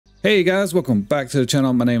Hey guys, welcome back to the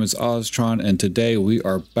channel. My name is Oztron and today we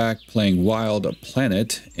are back playing Wild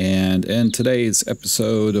Planet, and in today's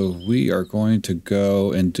episode we are going to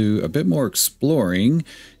go and do a bit more exploring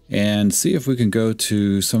and see if we can go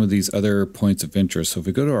to some of these other points of interest. So if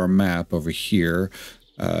we go to our map over here,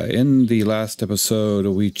 in the last episode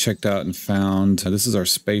we checked out and found this is our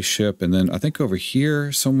spaceship, and then I think over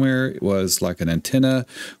here somewhere it was like an antenna,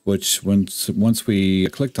 which once we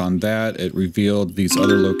clicked on that it revealed these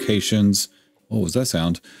other locations. What was that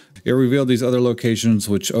sound? It revealed these other locations,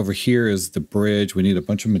 which over here is the bridge. We need a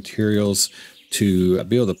bunch of materials to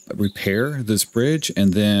be able to repair this bridge,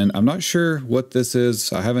 and then I'm not sure what this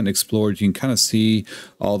is. I haven't explored. You can kind of see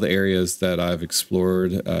all the areas that I've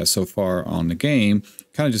explored so far on the game.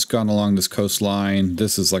 Kind of just gone along this coastline.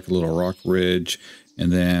 This is like a little rock ridge,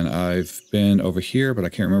 and then I've been over here, but I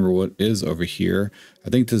can't remember what is over here. I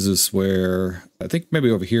think this is where, I think maybe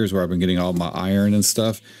over here is where I've been getting all my iron and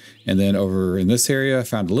stuff. And then over in this area I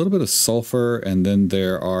found a little bit of sulfur, and then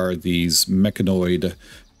there are these mechanoid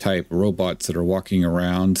type robots that are walking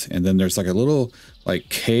around, and then there's like a little like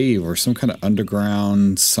cave or some kind of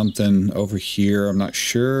underground something over here. I'm not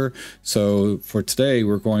sure. So for today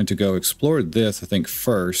we're going to go explore this, I think,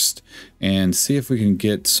 first, and see if we can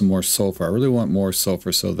get some more sulfur. I really want more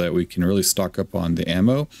sulfur so that we can really stock up on the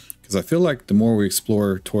ammo, because I feel like the more we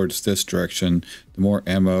explore towards this direction, the more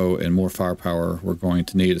ammo and more firepower we're going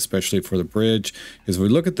to need, especially for the bridge. As we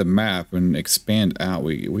look at the map and expand out,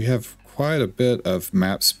 we have quite a bit of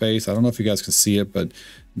map space. I don't know if you guys can see it, but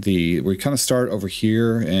we kind of start over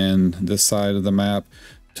here and this side of the map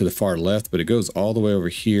to the far left, but it goes all the way over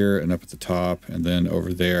here and up at the top, and then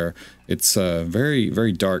over there it's very,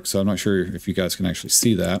 very dark, so I'm not sure if you guys can actually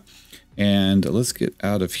see that. And let's get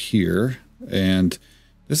out of here. And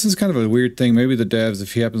this is kind of a weird thing. Maybe the devs,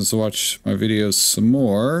 if he happens to watch my videos some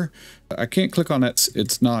more, I can't click on that.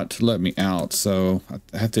 It's not letting me out. So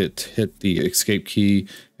I have to hit the escape key.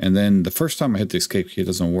 And then the first time I hit the escape key, it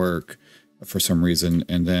doesn't work for some reason.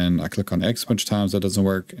 And then I click on X a bunch of times, that doesn't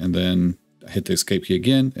work. And then I hit the escape key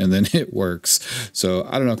again, and then it works. So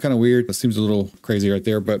I don't know, kind of weird. It seems a little crazy right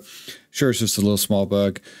there, but sure, it's just a little small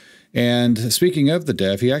bug. And speaking of the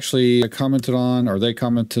dev, he actually commented on, or they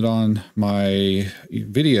commented on my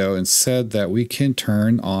video and said that we can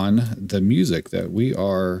turn on the music, that we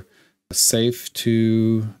are safe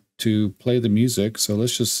to play the music. So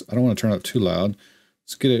let's just, I don't want to turn it up too loud.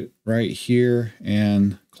 Let's get it right here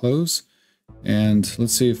and close. And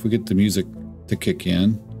let's see if we get the music to kick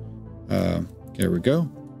in. There we go.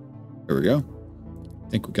 There we go. I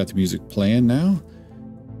think we got the music playing now.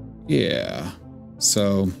 Yeah.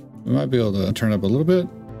 So we might be able to turn up a little bit.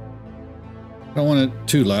 I don't want it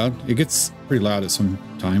too loud. It gets pretty loud at some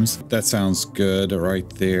times. That sounds good right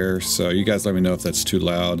there. So you guys let me know if that's too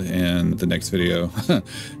loud in the next video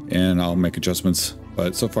and I'll make adjustments.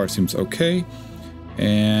 But so far it seems okay.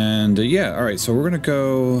 And yeah, all right, so we're gonna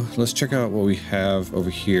go, let's check out what we have over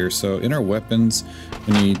here. So in our weapons,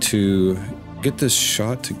 we need to get this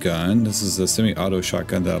shotgun. This is a semi-auto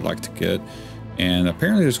shotgun that I'd like to get. And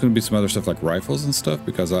apparently there's going to be some other stuff like rifles and stuff,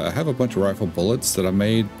 because I have a bunch of rifle bullets that I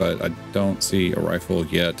made, but I don't see a rifle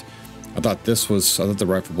yet. I thought the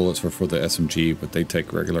rifle bullets were for the SMG, but they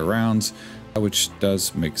take regular rounds, which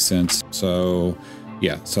does make sense. So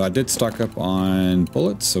yeah, so I did stock up on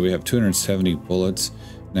bullets. So we have 270 bullets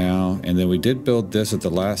now, and then we did build this at the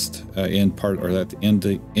last end part of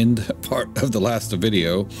the last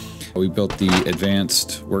video. We built the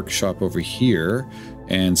advanced workshop over here.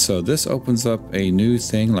 And so this opens up a new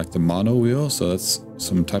thing like the mono wheel. So that's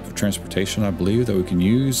some type of transportation, I believe, that we can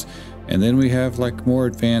use. And then we have like more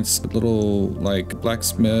advanced little like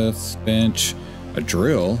blacksmith bench, a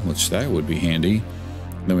drill, which that would be handy.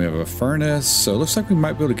 And then we have a furnace. So it looks like we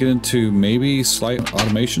might be able to get into maybe slight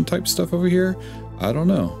automation type stuff over here. I don't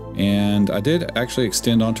know. And I did actually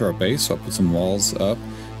extend onto our base. So I'll put some walls up.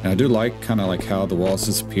 And I do like kind of like how the walls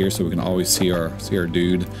disappear so we can always see our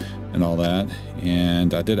dude and all that.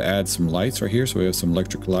 And I did add some lights right here, so we have some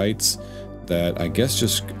electric lights that I guess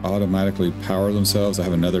just automatically power themselves. I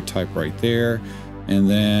have another type right there, and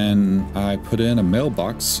then I put in a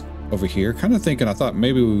mailbox over here, kind of thinking, I thought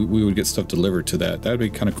maybe we would get stuff delivered to that. That'd be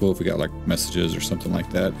kind of cool if we got like messages or something like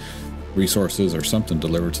that, resources or something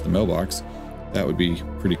delivered to the mailbox. That would be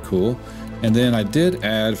pretty cool. And then I did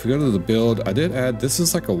add, if we go to the build, I did add, this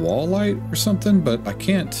is like a wall light or something, but I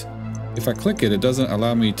can't, if I click it, it doesn't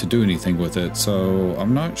allow me to do anything with it. So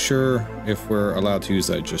I'm not sure if we're allowed to use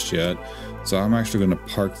that just yet. So I'm actually going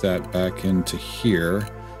to park that back into here.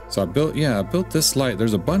 So I built this light.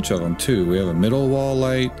 There's a bunch of them too. We have a middle wall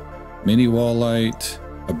light, mini wall light,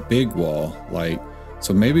 a big wall light.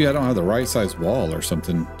 So maybe I don't have the right size wall or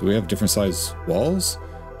something. Do we have different size walls?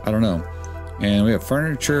 I don't know. And we have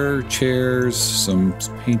furniture, chairs, some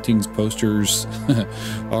paintings, posters,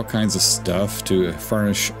 all kinds of stuff to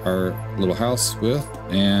furnish our little house with.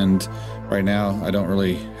 And right now I don't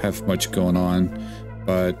really have much going on,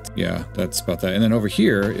 but yeah, that's about that. And then over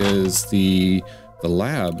here is the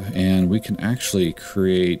lab, and we can actually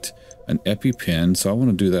create an EpiPen. So I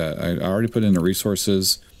want to do that. I already put in the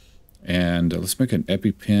resources, and let's make an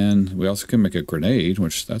EpiPen. We also can make a grenade,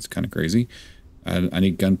 which that's kind of crazy. I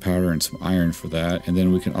need gunpowder and some iron for that. And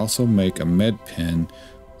then we can also make a med pen.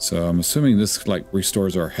 So I'm assuming this like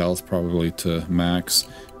restores our health probably to max.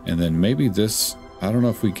 And then maybe this, I don't know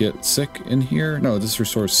if we get sick in here. No, this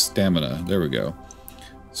restores stamina. There we go.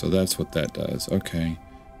 So that's what that does. Okay.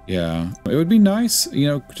 Yeah, it would be nice, you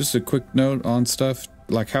know, just a quick note on stuff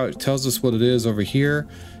like how it tells us what it is over here.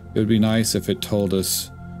 It would be nice if it told us,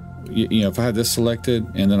 you know, if I had this selected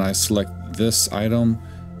and then I select this item,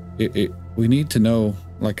 we need to know,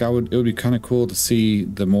 like it would be kind of cool to see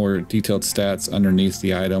the more detailed stats underneath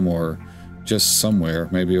the item, or just somewhere,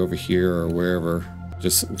 maybe over here or wherever,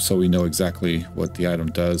 just so we know exactly what the item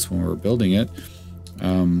does when we're building it.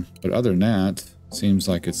 But other than that, seems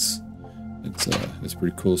like it's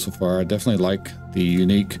pretty cool so far. I definitely like the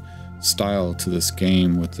unique style to this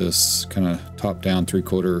game with this kind of top-down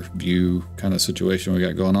three-quarter view kind of situation we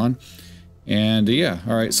got going on. And yeah,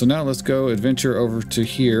 all right, so now let's go adventure over to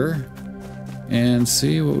here and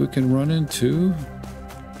see what we can run into.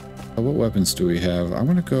 What weapons do we have? I'm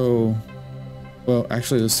gonna go, well,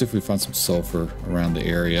 actually, let's see if we find some sulfur around the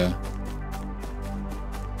area.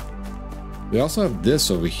 We also have this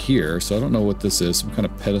over here, so I don't know what this is, some kind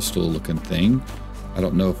of pedestal looking thing. I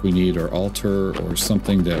don't know if we need our altar or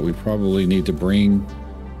something that we probably need to bring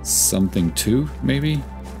something to, maybe,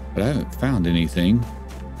 but I haven't found anything.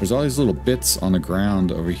 There's all these little bits on the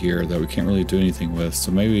ground over here that we can't really do anything with,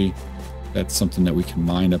 so maybe that's something that we can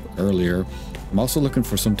mine up earlier. I'm also looking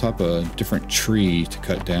for some type of different tree to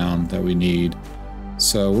cut down that we need.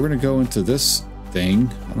 So we're gonna go into this thing.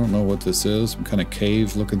 I don't know what this is, some kind of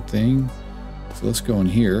cave looking thing. So let's go in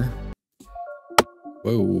here.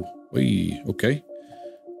 Whoa, wee, okay.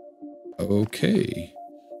 Okay.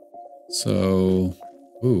 So,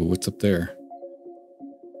 ooh, what's up there?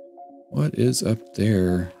 What is up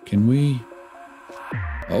there? Can we?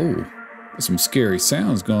 Oh, there's some scary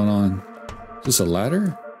sounds going on. Is this a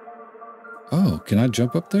ladder? Oh, can I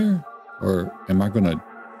jump up there? Or am I gonna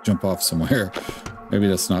jump off somewhere? Maybe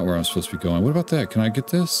that's not where I'm supposed to be going. What about that? Can I get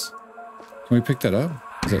this? Can we pick that up?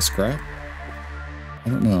 Is that scrap? I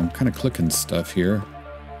don't know. I'm kind of clicking stuff here.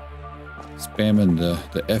 Spamming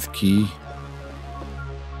the F key.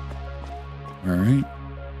 All right.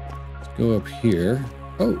 Let's go up here.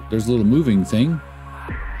 Oh, there's a little moving thing.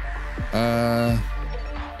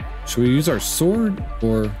 Should we use our sword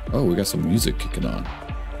or... Oh, we got some music kicking on.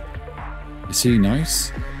 Is he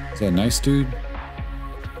nice? Is that a nice dude?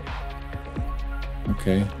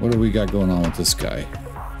 Okay, what do we got going on with this guy?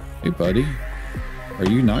 Hey, buddy. Are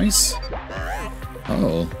you nice?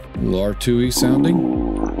 Oh, a little R2-y sounding.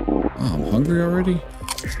 Oh, I'm hungry already?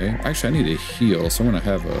 Okay, actually I need to heal, so I'm gonna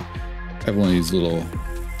have one of these little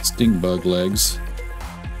stink bug legs.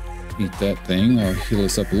 Eat that thing, I'll heal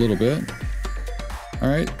us up a little bit.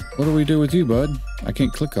 Alright, what do we do with you, bud? I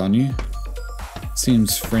can't click on you.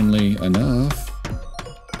 Seems friendly enough.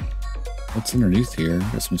 What's underneath here?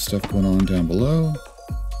 Got some stuff going on down below.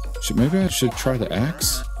 Maybe I should try the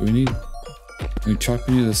axe? Do we need... Can we chop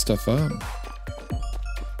any of this stuff up?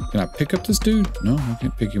 Can I pick up this dude? No, I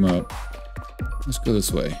can't pick him up. Let's go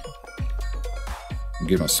this way.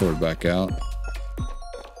 Get my sword back out.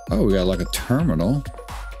 Oh, we got like a terminal.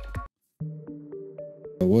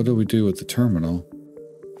 What do we do with the terminal?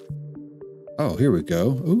 Oh, here we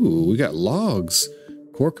go. Ooh, we got logs.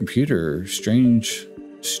 Core computer.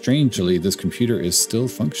 Strangely, this computer is still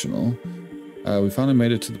functional. We finally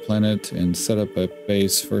made it to the planet and set up a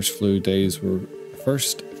base. First few days were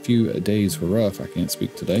rough. I can't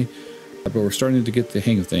speak today. But we're starting to get the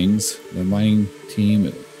hang of things. The mining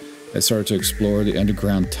team has started to explore the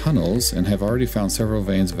underground tunnels and have already found several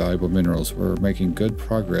veins of valuable minerals. We're making good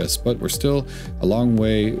progress, but we're still a long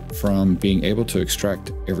way from being able to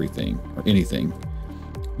extract everything or anything.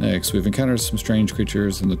 Next, we've encountered some strange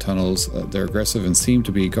creatures in the tunnels. They're aggressive and seem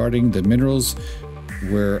to be guarding the minerals.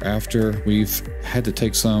 After we've had to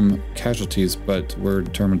take some casualties, but we're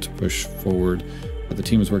determined to push forward. The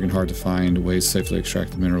team is working hard to find ways to safely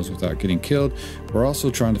extract the minerals without getting killed. We're also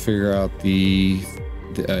trying to figure out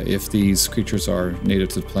if these creatures are native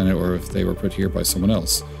to the planet or if they were put here by someone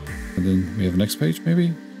else. And then we have the next page,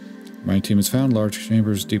 maybe? My team has found large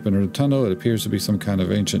chambers deep under the tunnel. It appears to be some kind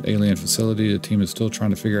of ancient alien facility. The team is still trying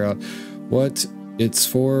to figure out what it's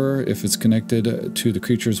for, if it's connected to the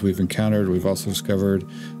creatures we've encountered. We've also discovered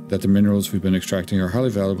that the minerals we've been extracting are highly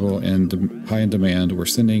valuable and high in demand. We're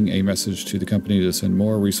sending a message to the company to send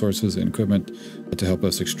more resources and equipment to help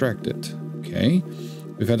us extract it. Okay.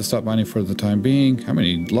 We've had to stop mining for the time being. How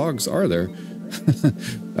many logs are there?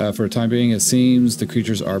 For the time being, it seems the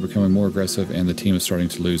creatures are becoming more aggressive and the team is starting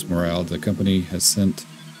to lose morale. The company has sent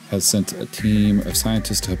a team of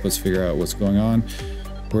scientists to help us figure out what's going on.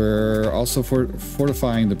 We're also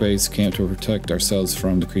fortifying the base camp to protect ourselves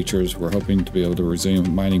from the creatures. We're hoping to be able to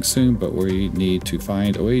resume mining soon, but we need to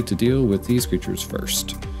find a way to deal with these creatures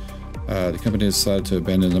first. The company has decided to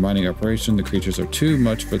abandon the mining operation. The creatures are too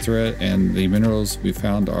much of a threat and the minerals we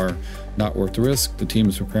found are not worth the risk. The team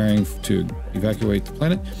is preparing to evacuate the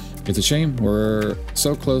planet. It's a shame. We're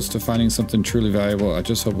so close to finding something truly valuable. I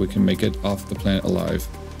just hope we can make it off the planet alive.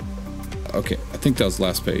 Okay, I think that was the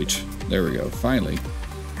last page. There we go, finally.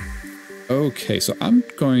 Okay, so I'm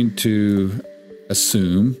going to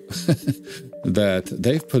assume that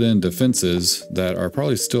they've put in defenses that are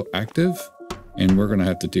probably still active and we're going to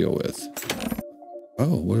have to deal with.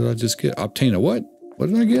 Oh, what did I just get? Obtain a what? What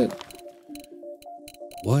did I get?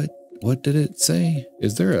 What did it say?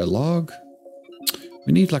 Is there a log?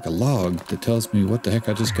 We need like a log that tells me what the heck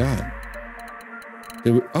I just got.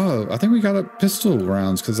 Oh, I think we got a pistol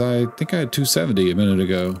rounds because I think I had 270 a minute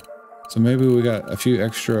ago. So maybe we got a few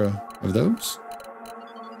extra of those?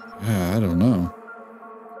 Yeah, I don't know.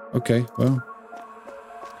 Okay, well,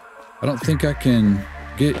 I don't think I can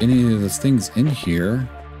get any of those things in here.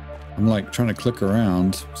 I'm like trying to click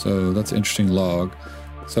around, so that's an interesting log.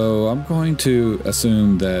 So I'm going to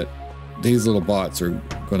assume that these little bots are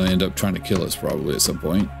going to end up trying to kill us probably at some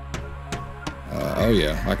point. Oh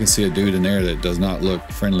yeah, I can see a dude in there that does not look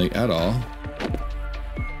friendly at all.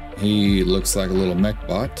 He looks like a little mech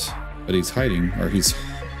bot, but he's hiding, or he's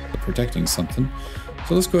protecting something.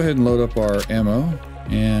 So let's go ahead and load up our ammo,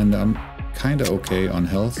 and I'm kind of okay on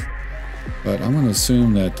health, but I'm going to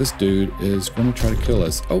assume that this dude is going to try to kill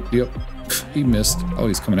us. Oh, yep, he missed. Oh,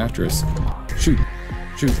 he's coming after us. Shoot,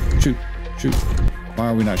 shoot, shoot, shoot.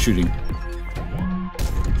 Why are we not shooting?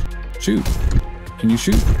 Shoot. Can you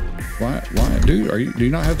shoot? Why, dude, do you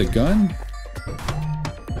not have the gun?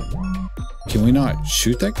 Can we not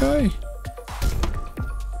shoot that guy?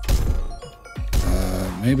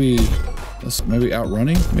 Maybe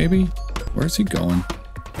outrunning, maybe? Where's he going?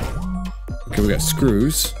 Okay, we got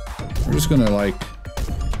screws. We're just gonna like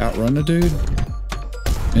outrun the dude.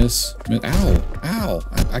 Miss. Ow, ow.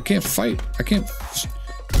 I can't fight. I can't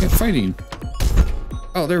fight him.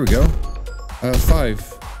 Oh, there we go.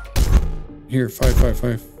 5. Here,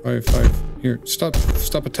 5. Here, stop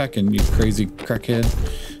attacking, you crazy crackhead.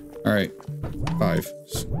 All right, 5.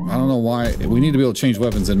 I don't know why. We need to be able to change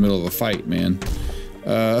weapons in the middle of a fight, man.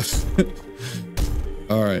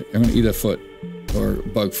 All right, I'm gonna eat a foot or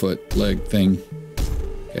bug foot leg thing.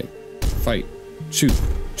 Okay, fight, shoot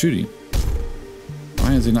him.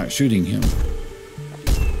 Why is he not shooting him?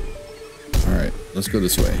 All right, let's go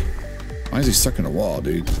this way. Why is he stuck in a wall,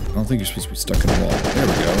 dude? I don't think you're supposed to be stuck in a wall. There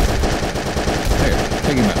we go. There,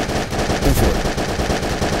 take him out. Go for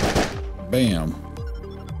it. Bam.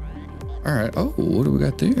 All right. Oh, what do we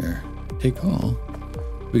got there? Take all.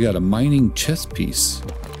 We got a mining chest piece.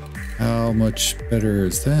 How much better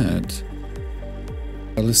is that?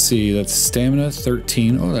 Let's see. That's stamina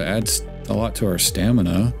 13. Oh, that adds a lot to our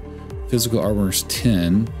stamina. Physical armor is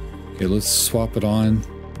 10. Okay, let's swap it on.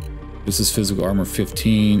 This is physical armor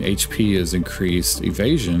 15. HP is increased.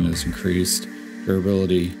 Evasion is increased.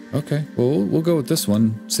 Durability. Okay, well, we'll go with this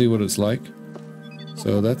one. See what it's like.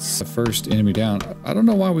 So that's the first enemy down. I don't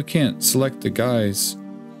know why we can't select the guys.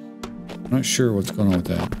 I'm not sure what's going on with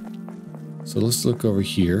that. So let's look over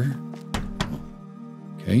here.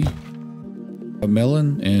 Okay. A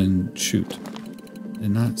melon and shoot. Did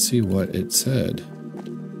not see what it said.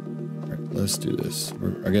 All right, let's do this.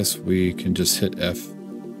 I guess we can just hit F.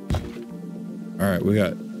 All right, we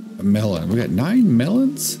got a melon. We got 9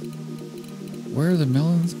 melons? Where are the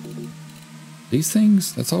melons? These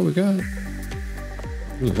things? That's all we got?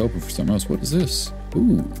 Really hoping for something else. What is this?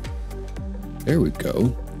 Ooh. There we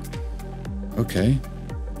go. Okay.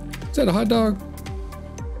 Is that a hot dog?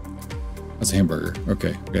 That's a hamburger.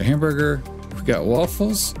 Okay. We got a hamburger. We got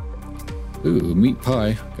waffles. Ooh, meat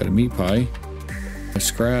pie. Got a meat pie. A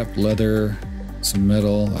scrap, leather, some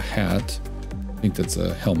metal, a hat. I think that's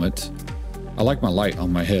a helmet. I like my light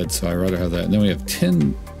on my head, so I'd rather have that. And then we have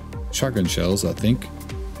 10 shotgun shells, I think,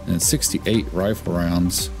 and 68 rifle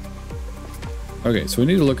rounds. Okay, so we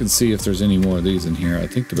need to look and see if there's any more of these in here. I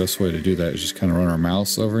think the best way to do that is just kind of run our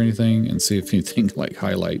mouse over anything and see if anything like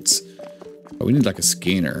highlights. But we need like a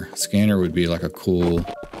scanner. A scanner would be like a cool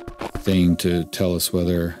thing to tell us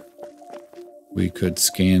whether we could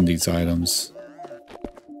scan these items.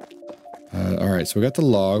 Alright, so we got the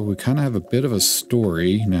log. We kind of have a bit of a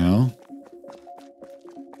story now.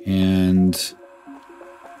 And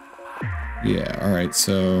yeah, alright,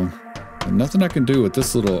 so nothing I can do with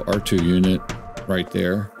this little R2 unit right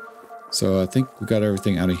there. So I think we got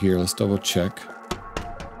everything out of here. Let's double check.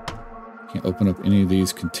 Can't open up any of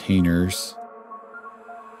these containers.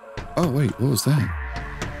 Oh wait, what was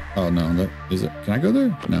that? Oh no, that is it. Can I go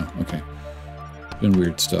there? No, okay. Doing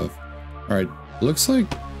weird stuff. Alright, looks like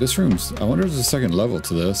this room's, I wonder if there's a second level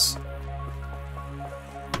to this.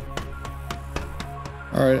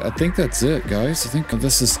 Alright, I think that's it, guys. I think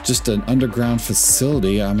this is just an underground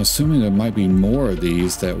facility. I'm assuming there might be more of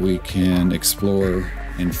these that we can explore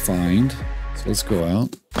and find. So let's go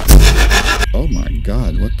out. Oh my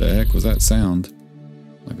god, what the heck was that sound?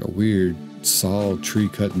 Like a weird saw tree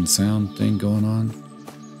cutting sound thing going on.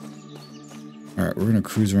 Alright, we're gonna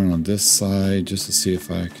cruise around on this side just to see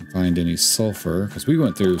if I can find any sulfur. Because we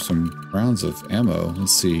went through some rounds of ammo.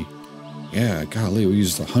 Let's see. Yeah, golly, we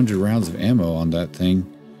used 100 rounds of ammo on that thing.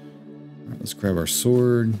 All right, let's grab our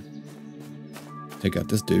sword. Take out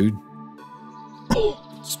this dude.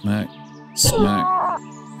 Smack, smack.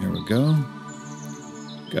 There we go.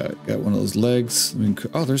 Got one of those legs.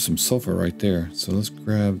 Oh, there's some sulfur right there. So let's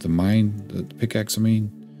grab the pickaxe. I mean,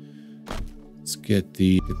 let's get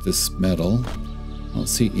this metal. I don't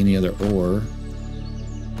see any other ore.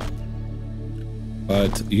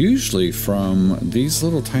 But usually from these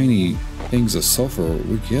little tiny things of sulfur,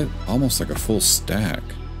 we get almost like a full stack.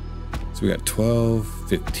 So we got 12,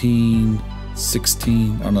 15,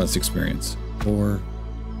 16. Oh no, that's experience. 4.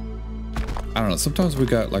 I don't know. Sometimes we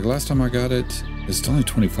got, like last time I got it, it's only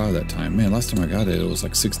 25 that time. Man, last time I got it, it was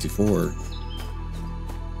like 64.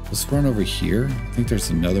 Let's run over here. I think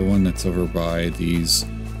there's another one that's over by these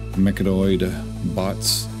mechanoid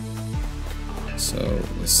bots. So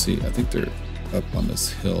let's see. I think they're up on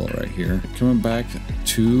this hill right here. Coming back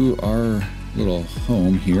to our little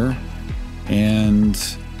home here,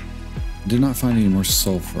 and did not find any more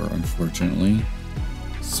sulfur, unfortunately.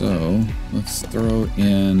 So let's throw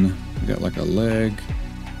in, we got like a leg.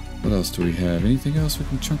 What else do we have? Anything else we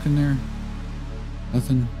can chunk in there?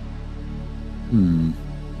 Nothing?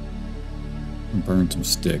 Burn some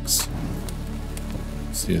sticks.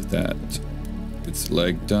 See if that gets the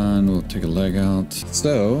leg done. We'll take a leg out.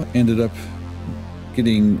 So ended up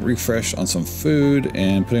getting refreshed on some food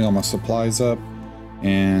and putting all my supplies up,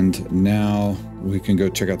 and now we can go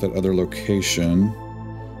check out that other location.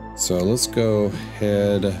 So let's go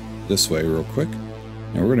head this way real quick,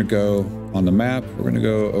 and we're gonna go on the map. We're gonna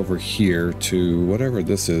go over here to whatever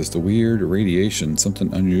this is, the weird radiation,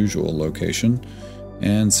 something unusual location,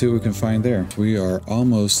 and see what we can find there. We are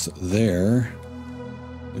almost there.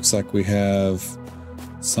 Looks like we have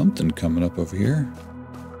something coming up over here,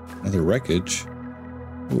 another wreckage.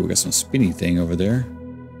 Oh, we got some spinny thing over there.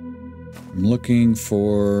 I'm looking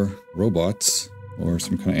for robots or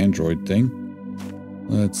some kind of android thing.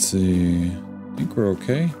 Let's see. I think we're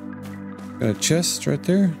okay. Got a chest right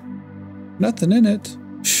there. Nothing in it.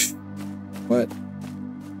 What?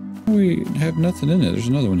 We have nothing in it. There's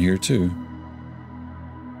another one here too.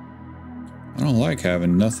 I don't like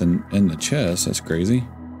having nothing in the chest. That's crazy.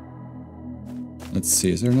 Let's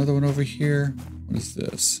see. Is there another one over here? What is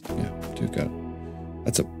this? Yeah, we do got.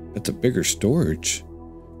 That's a bigger storage.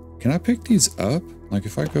 Can I pick these up? Like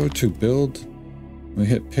if I go to build, we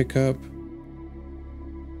hit pick up.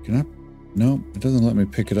 Can I? Nope, it doesn't let me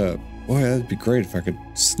pick it up. Boy, that'd be great if I could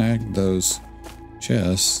snag those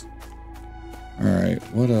chests. Alright,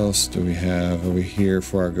 what else do we have over here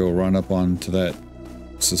before I go run up onto that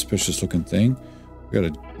suspicious looking thing? We got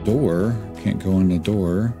a door. Can't go in the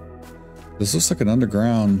door. This looks like an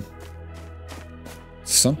underground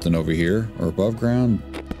something over here, or above ground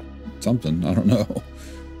something. I don't know.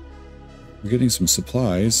 We're getting some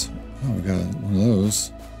supplies. Oh, we got one of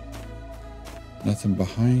those. Nothing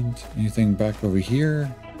behind. Anything back over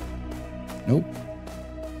here? Nope.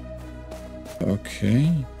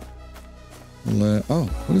 Okay. Oh,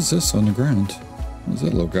 what is this on the ground? What is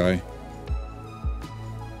that little guy?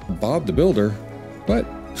 Bob the Builder? What?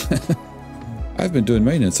 I've been doing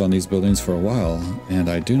maintenance on these buildings for a while, and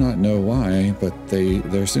I do not know why, but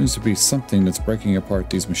there seems to be something that's breaking apart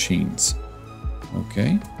these machines.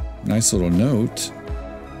 Okay. Nice little note.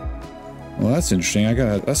 Well, that's interesting.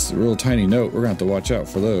 That's a real tiny note. We're gonna have to watch out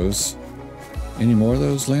for those. Any more of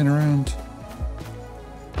those laying around?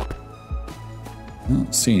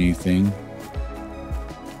 don't see anything.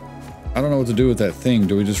 I don't know what to do with that thing.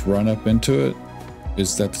 Do we just run up into it?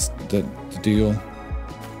 Is that the deal?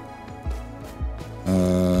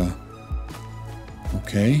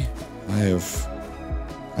 Okay.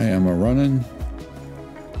 I am a running.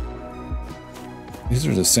 These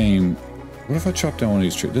are the same. What if I chop down one of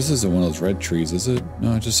these trees? This isn't one of those red trees, is it?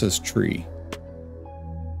 No, it just says tree.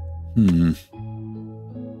 It's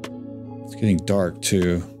getting dark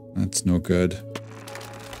too. That's no good.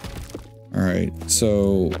 Alright,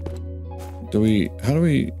 so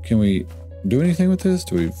can we do anything with this?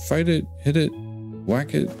 Do we fight it, hit it,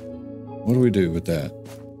 whack it? What do we do with that?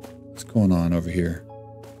 What's going on over here?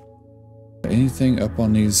 Anything up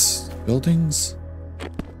on these buildings? I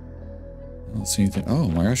don't see anything. Oh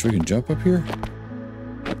my gosh, we can jump up here?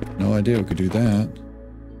 No idea we could do that.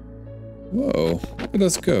 Whoa, look at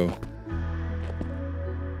us go.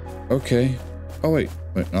 Okay. Oh wait,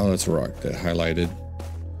 oh, that's a rock that highlighted.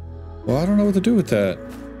 Well, I don't know what to do with that.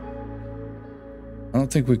 I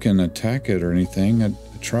don't think we can attack it or anything. I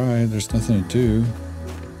tried, there's nothing to do.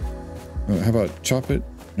 How about chop it?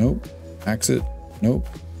 Nope. Axe it? Nope.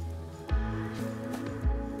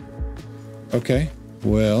 Okay,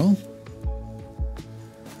 well,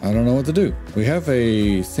 I don't know what to do. We have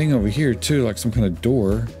a thing over here too, like some kind of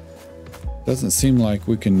door. Doesn't seem like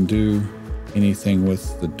we can do anything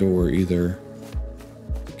with the door either.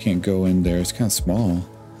 Can't go in there, it's kind of small.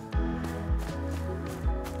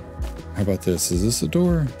 How about this? Is this a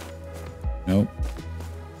door? Nope.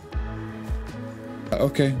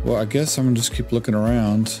 Okay, well, I guess I'm gonna just keep looking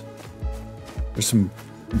around. There's some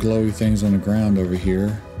glowy things on the ground over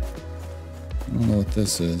here. I don't know what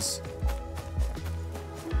this is.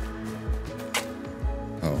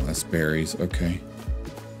 Oh, that's berries. Okay.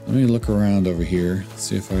 Let me look around over here,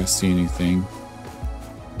 see if I see anything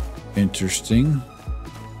interesting.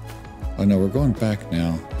 Oh no, we're going back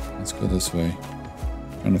now. Let's go this way.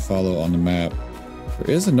 Trying to follow on the map.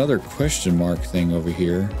 There is another question mark thing over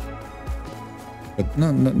here. But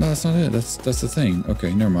no, that's not it. That's the thing.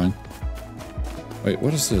 Okay, never mind. Wait,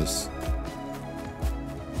 what is this?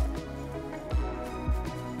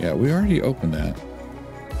 Yeah, we already opened that.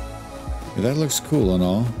 Yeah, that looks cool and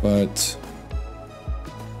all, but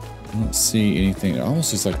I don't see anything. It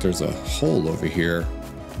almost looks like there's a hole over here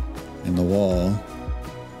in the wall.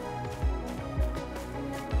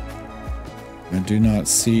 I do not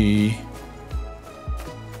see.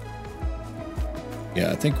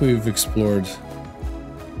 Yeah, I think we've explored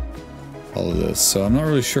all of this, so I'm not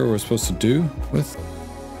really sure what we're supposed to do with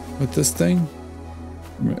this thing,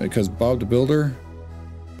 because Bob the Builder,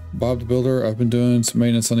 I've been doing some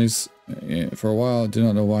maintenance on these for a while. I do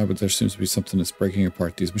not know why, but there seems to be something that's breaking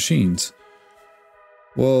apart these machines.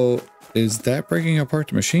 Well, is that breaking apart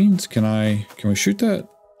the machines? Can we shoot that?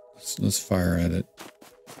 Let's fire at it.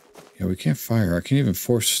 Yeah, we can't fire. I can't even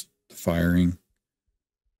force the firing.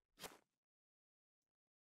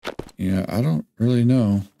 Yeah, I don't really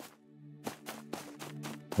know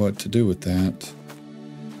what to do with that.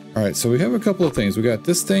 All right, so we have a couple of things. We got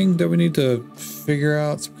this thing that we need to figure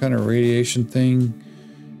out, some kind of radiation thing.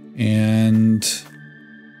 And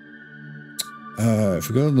if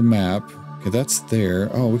we go to the map, okay, that's there.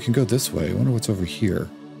 Oh, we can go this way. I wonder what's over here.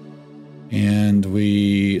 And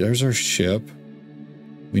there's our ship.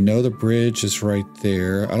 We know the bridge is right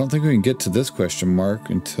there. I don't think we can get to this question mark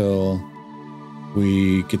until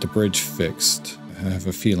we get the bridge fixed. I have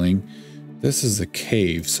a feeling. This is the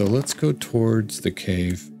cave, so let's go towards the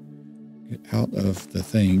cave. Get out of the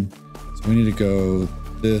thing. So we need to go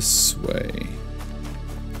this way.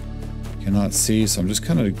 Cannot see, so I'm just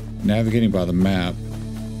kind of navigating by the map.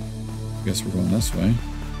 I guess we're going this way.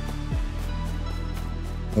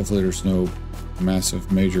 Hopefully there's no massive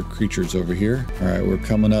major creatures over here. All right, we're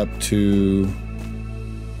coming up to,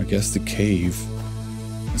 I guess, the cave.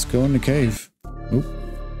 Let's go in the cave. Oop.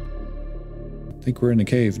 I think we're in the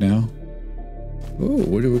cave now. Oh,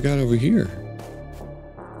 what do we got over here?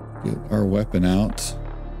 Get our weapon out.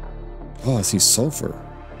 Oh, I see sulfur.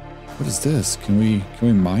 What is this? Can we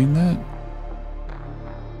mine that?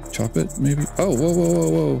 Chop it, maybe? Oh, whoa, whoa, whoa,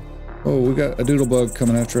 whoa. Oh, we got a doodle bug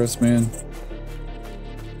coming after us, man.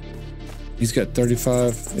 He's got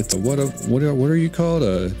 35. It's a what are you called?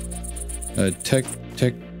 A tech.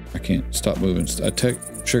 I can't stop moving. A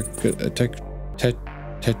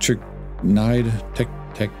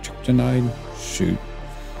tetractoniid. Shoot.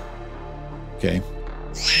 Okay.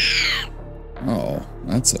 Oh,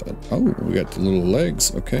 that's a. Oh, we got the little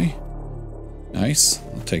legs. Okay. Nice.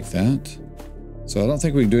 I'll take that. So I don't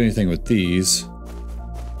think we can do anything with these.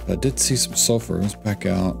 But I did see some sulfur. Let's back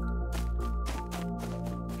out.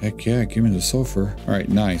 Heck yeah, give me the sulfur. All right,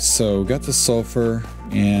 nice. So got the sulfur,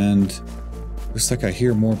 and looks like I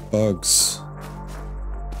hear more bugs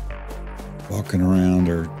walking around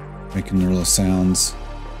or making their little sounds.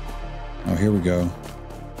 Oh, here we go.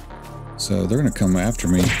 So they're gonna come after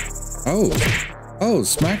me. Oh,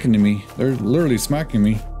 smacking to me. They're literally smacking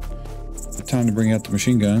me. It's time to bring out the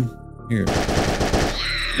machine gun. Here.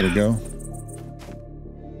 There we go.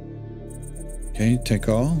 Okay, take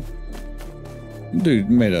all. Dude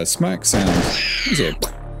made a smack sound.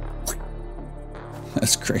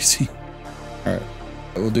 That's crazy. Alright,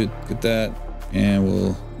 we'll get that, and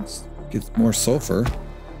we'll get more sulfur.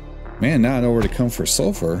 Man, now I know where to come for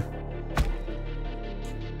sulfur.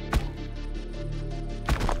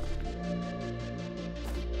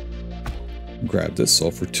 Grab this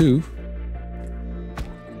sulfur too.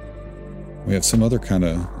 We have some other kind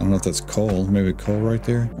of, I don't know if that's coal, maybe coal right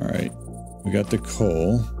there. Alright, we got the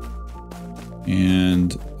coal.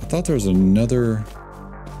 And I thought there was another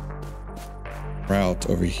route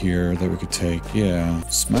over here that we could take. Yeah,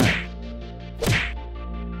 smack.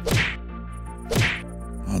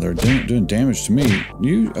 Oh, they're doing damage to me.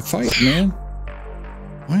 You a fight, man?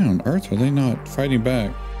 Why on earth are they not fighting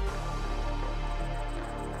back?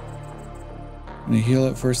 Let me heal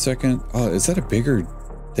it for a second. Oh, is that a bigger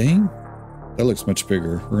thing? That looks much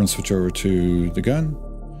bigger. We're gonna switch over to the gun.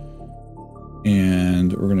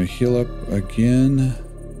 And we're gonna heal up again,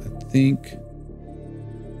 I think.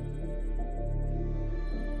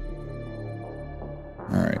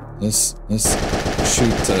 All right, let's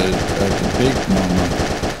shoot the big mama.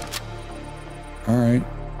 All right.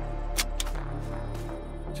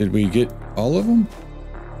 Did we get all of them?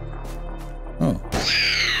 Oh,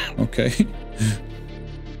 okay.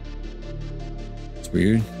 It's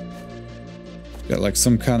weird. It's got like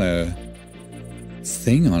some kind of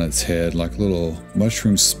thing on its head, like a little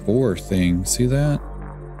mushroom spore thing. See that?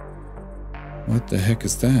 What the heck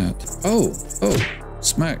is that? Oh,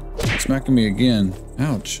 smacking me again.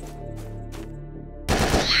 Ouch.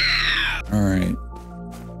 All right,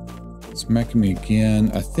 smacking me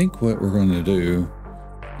again. I think what we're going to do,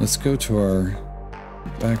 let's go to our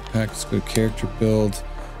backpack. Let's go to character build.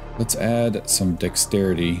 Let's add some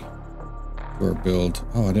dexterity to our build.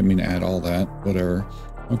 Oh, I didn't mean to add all that. Whatever.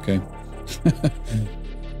 Okay.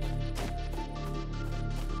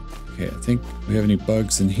 Okay, I think we have any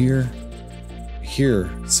bugs in here. I hear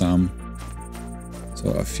some.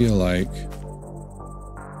 So I feel like...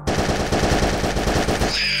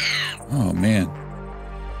 Oh man.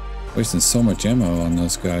 Wasting so much ammo on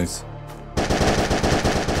those guys.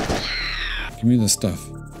 Give me the stuff.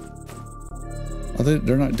 Oh, they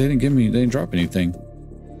didn't drop anything.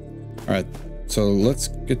 Alright, so let's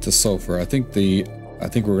get to sulfur. I think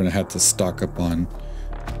we're gonna have to stock up on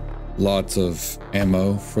lots of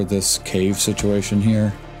ammo for this cave situation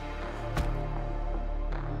here.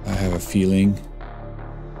 I have a feeling,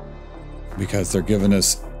 because they're giving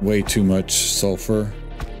us way too much sulfur.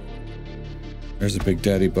 There's a big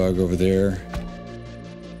daddy bug over there.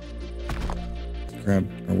 Grab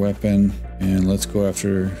our weapon and let's go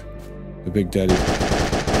after the big daddy.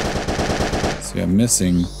 See, I'm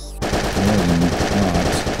missing more than not.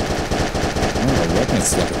 Oh, our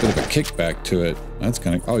weapon's like a bit of a kickback to it. That's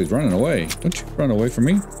kind of... Oh, he's running away. Don't you run away from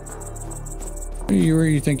me. Where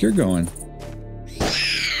you think you're going?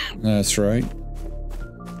 That's right.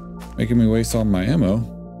 Making me waste all my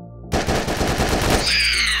ammo.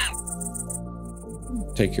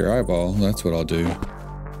 Take your eyeball. That's what I'll do.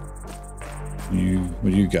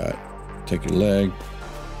 What do you got? Take your leg.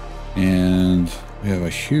 And we have a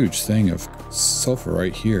huge thing of sulfur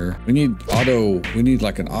right here. We need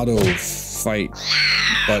like an auto fight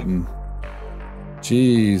button.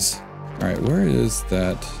 Jeez. All right, where is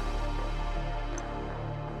that?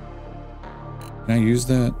 Can I use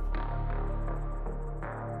that?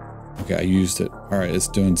 Okay, I used it. All right, it's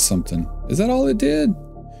doing something. Is that all it did?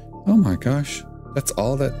 Oh my gosh. That's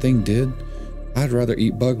all that thing did? I'd rather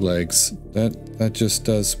eat bug legs. That just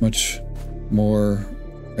does much more.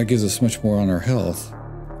 That gives us much more on our health.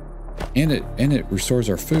 And it restores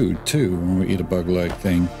our food too when we eat a bug leg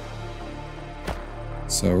thing.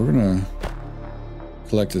 So we're gonna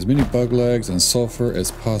collect as many bug legs and sulfur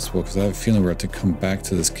as possible, because I have a feeling we're going to come back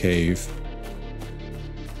to this cave.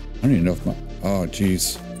 I don't even know if my... Oh,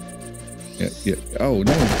 jeez. Yeah. Oh, no. You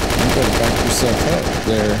better back yourself up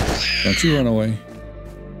there. Don't you run away.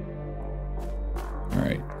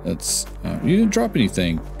 Alright, let's... you didn't drop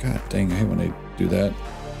anything. God dang, I hate when they do that.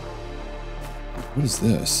 What is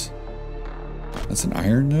this? That's an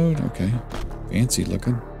iron node? Okay. Fancy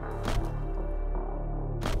looking.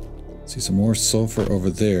 See some more sulfur over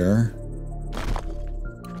there.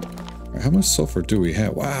 Alright, How much sulfur do we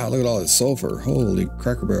have? Wow, look at all this sulfur. Holy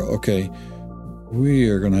cracker barrel. Okay, we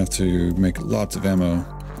are gonna have to make lots of ammo.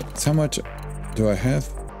 So how much do I have?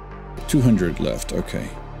 200 left. Okay.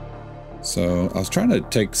 So I was trying to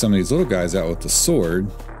take some of these little guys out with the sword.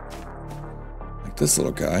 Like this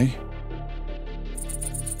little guy.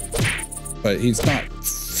 But he's not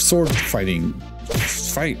sword fighting.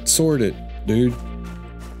 Fight, sword it, dude.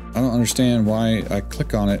 I don't understand why I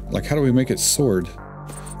click on it. Like, how do we make it sword?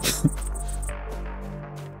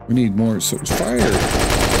 We need more swords. Fire!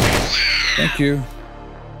 Thank you.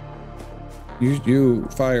 You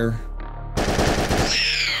fire.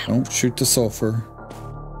 Don't shoot the sulfur.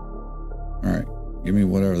 Alright, give me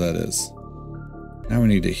whatever that is. Now we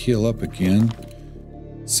need to heal up again.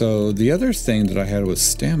 So the other thing that I had was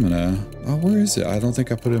stamina. Oh, where is it? I don't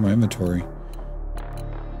think I put it in my inventory.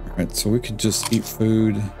 Alright, so we could just eat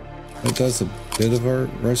food. That does a bit of our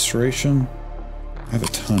restoration. I have a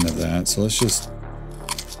ton of that, so let's just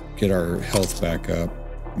get our health back up.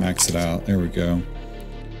 Max it out. There we go.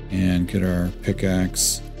 And get our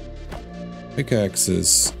pickaxe. Pickaxe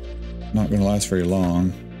is not going to last very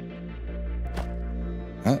long.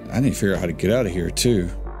 I need to figure out how to get out of here too.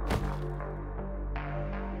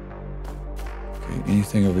 Okay,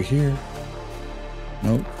 anything over here?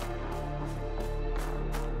 Nope.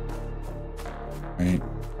 Right.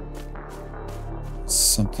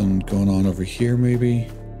 Something going on over here maybe.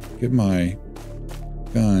 Get my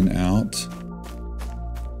gun out.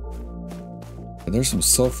 There's some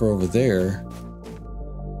sulfur over there.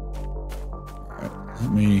 Alright,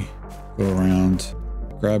 let me go around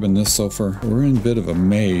grabbing this sulfur. We're in a bit of a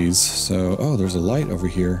maze, so... Oh, there's a light over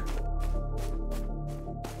here.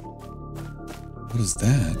 What is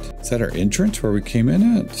that? Is that our entrance where we came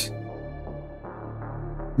in at?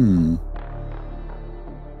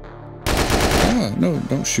 Ah, no,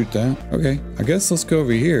 don't shoot that. Okay, I guess let's go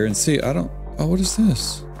over here and see. I don't... Oh, what is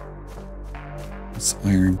this? It's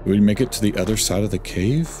iron. Do we make it to the other side of the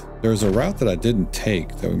cave? There's a route that I didn't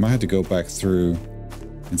take that we might have to go back through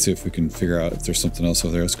and see if we can figure out if there's something else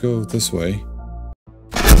over there. Let's go this way.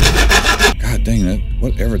 God dang it.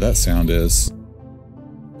 Whatever that sound is.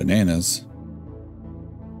 Bananas.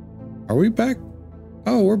 Are we back?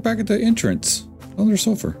 Oh, we're back at the entrance. Oh, there's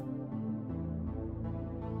sulfur.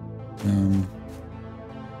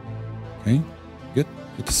 Okay. Get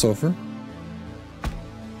the sulfur.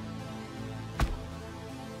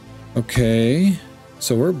 Okay,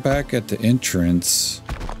 so we're back at the entrance.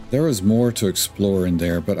 There was more to explore in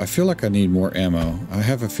there, but I feel like I need more ammo. I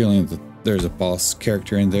have a feeling that there's a boss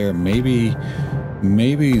character in there. Maybe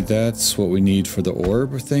that's what we need for the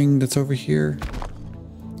orb thing that's over here.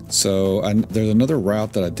 So there's another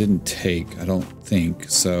route that I didn't take, I don't think.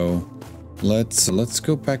 So let's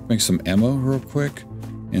go back, make some ammo real quick,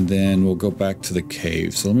 and then we'll go back to the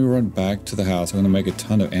cave. So let me run back to the house. I'm gonna make a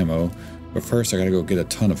ton of ammo. But first I gotta go get a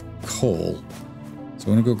ton of coal. So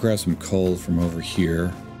I'm gonna go grab some coal from over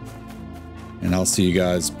here. And I'll see you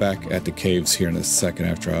guys back at the caves here in a second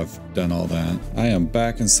after I've done all that. I am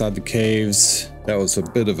back inside the caves. That was a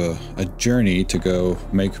bit of a journey to go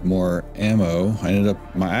make more ammo.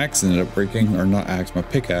 My axe ended up breaking, or not axe, my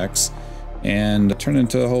pickaxe. And it turned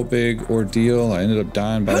into a whole big ordeal. I ended up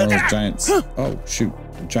dying by one of those giant, oh shoot,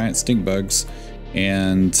 giant stink bugs.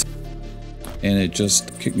 And it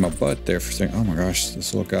just kicked my butt there for a second. Oh my gosh,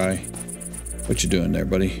 this little guy. What you doing there,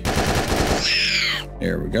 buddy?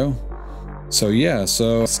 There we go. So yeah,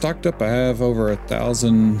 so stocked up, I have over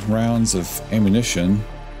 1,000 rounds of ammunition,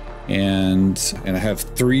 and I have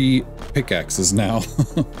 3 pickaxes now.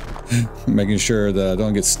 Making sure that I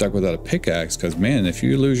don't get stuck without a pickaxe, because man, if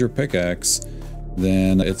you lose your pickaxe,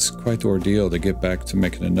 then it's quite the ordeal to get back to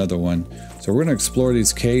making another one. So we're gonna explore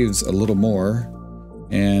these caves a little more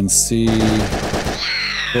and see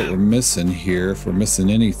what we're missing here, if we're missing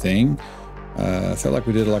anything. I felt like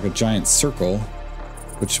we did like a giant circle,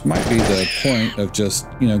 which might be the point of just,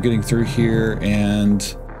 you know, getting through here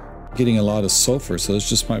and getting a lot of sulfur. So this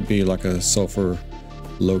just might be like a sulfur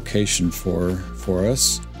location for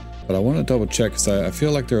us. But I want to double check because I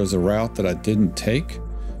feel like there was a route that I didn't take,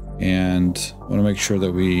 and I want to make sure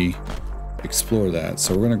that we explore that.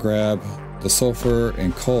 So we're going to grab the sulfur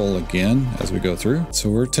and coal again as we go through. So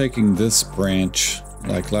we're taking this branch.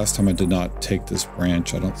 Like last time I did not take this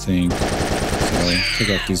branch, I don't think. So take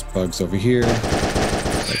out these bugs over here.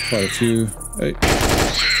 Like quite a few. Hey.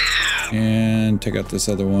 And take out this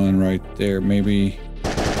other one right there, maybe.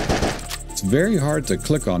 It's very hard to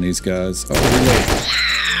click on these guys. Oh,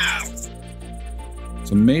 reload.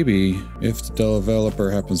 So maybe if the developer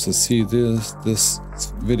happens to see this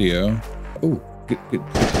video. Oh, take out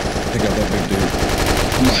that big dude.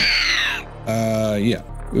 Come on. Yeah,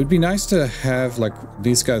 it would be nice to have like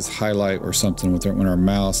these guys highlight or something with when our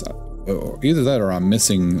mouse, or either that or I'm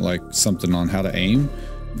missing like something on how to aim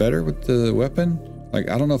better with the weapon. Like,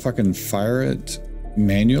 I don't know if I can fire it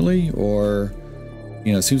manually, or,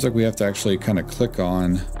 you know, it seems like we have to actually kind of click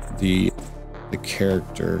on the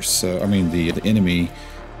character. So, I mean, the enemy,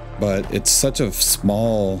 but it's such a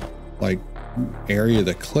small, like, area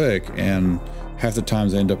to click, and half the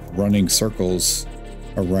times I end up running circles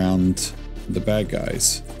around the bad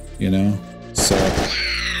guys, you know? So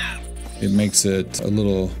it makes it a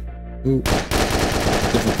little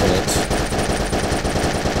difficult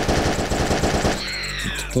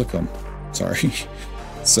to click them. Sorry.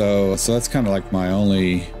 So that's kind of like my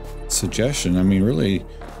only suggestion. I mean, really,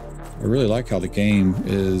 I really like how the game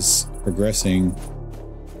is progressing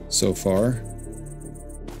so far.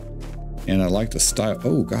 And I like the style.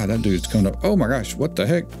 Oh god, that dude's coming up. Oh my gosh, what the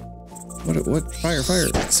heck? What? Fire, fire.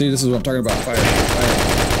 See, this is what I'm talking about. Fire,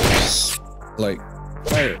 fire. Like,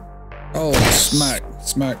 fire. Oh, smack,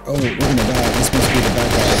 smack. Oh, we're gonna die. This must be the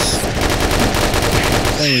bad guys.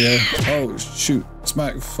 There we go. Oh, shoot.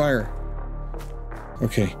 Smack, fire.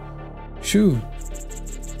 Okay. Shoo.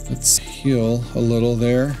 Let's heal a little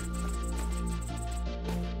there.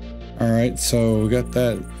 Alright, so we got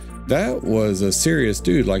that. That was a serious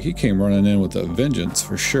dude. Like, he came running in with a vengeance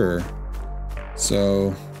for sure.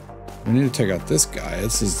 So we need to take out this guy. I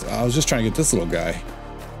was just trying to get this little guy.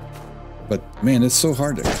 But man, it's so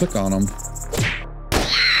hard to click on him.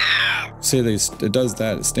 See, it does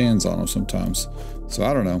that. It stands on them sometimes. So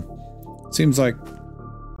I don't know. Seems like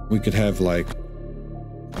we could have like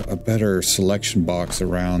a better selection box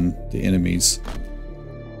around the enemies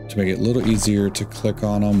to make it a little easier to click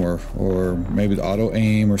on them, or maybe the auto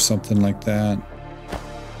aim or something like that.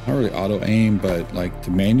 Not really auto aim, but like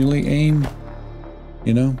to manually aim,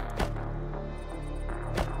 you know?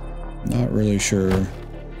 Not really sure.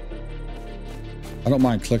 I don't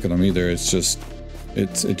mind clicking them either. It's just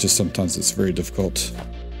sometimes it's very difficult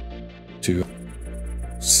to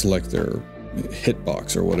select their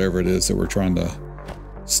hitbox or whatever it is that we're trying to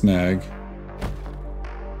snag.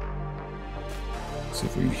 See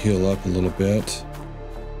if we can heal up a little bit.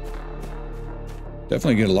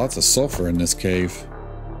 Definitely get lots of sulfur in this cave.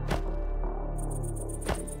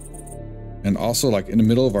 And also, like, in the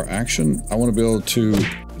middle of our action, I want to be able to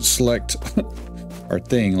select our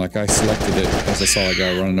thing. Like, I selected it as I saw a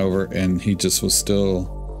guy running over, and he just was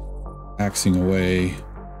still axing away.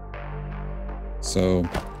 So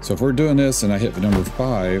if we're doing this and I hit the number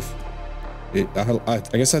 5, I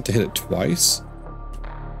guess I have to hit it twice.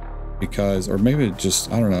 Because, or maybe it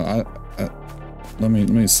just, I don't know. Let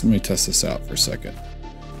me test this out for a second.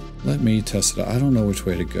 Let me test it out. I don't know which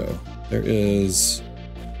way to go. There is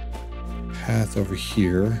a path over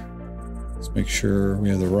here. Let's make sure we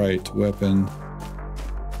have the right weapon.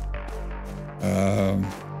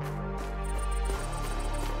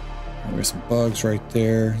 There's some bugs right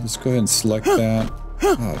there. Let's go ahead and select that.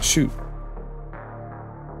 Oh, shoot.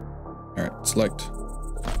 All right, select.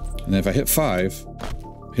 And then if I hit 5,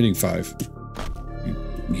 hitting 5, you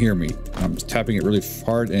can hear me. I'm tapping it really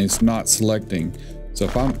hard and it's not selecting. So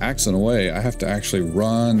if I'm axing away, I have to actually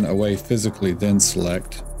run away physically, then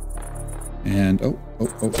select. And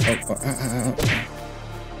what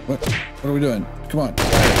are we doing? Come on.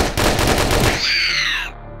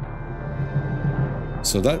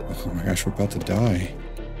 So that, oh my gosh, we're about to die.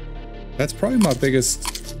 That's probably my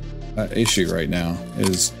biggest issue right now,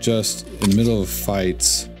 is just in the middle of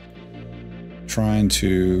fights, trying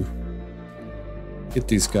to get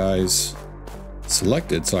these guys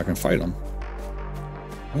selected so I can fight them.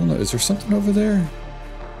 I don't know, is there something over there?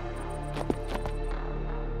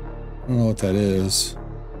 I don't know what that is.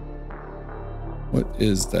 What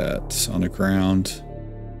is that on the ground?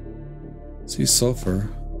 See sulfur.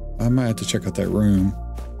 I might have to check out that room.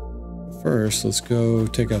 First, let's go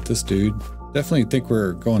take out this dude. Definitely think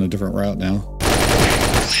we're going a different route now.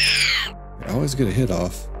 I always get a hit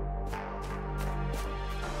off.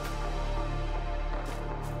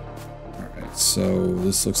 Alright, so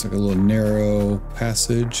this looks like a little narrow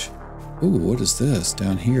passage. Ooh, what is this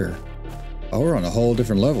down here? Oh, we're on a whole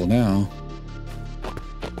different level now.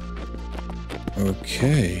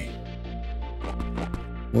 Okay.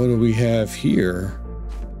 What do we have here?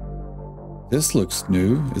 This looks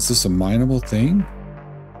new. Is this a mineable thing?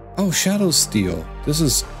 Oh, shadow steel. This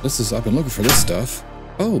is I've been looking for this stuff.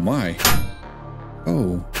 Oh my.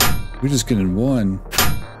 Oh, we're just getting one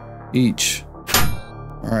each.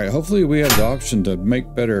 All right, hopefully we have the option to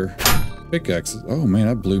make better pickaxes. Oh man,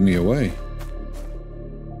 that blew me away.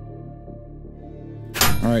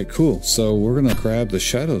 All right, cool. So we're gonna grab the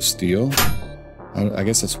shadow steel. I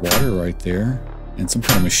guess it's water right there. And some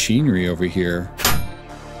kind of machinery over here.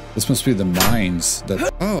 This must be the mines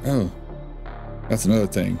that... Oh. That's another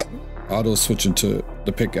thing. Auto switching to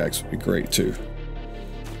the pickaxe would be great too.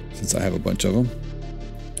 Since I have a bunch of them.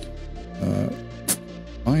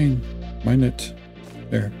 Mine it.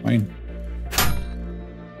 There, mine.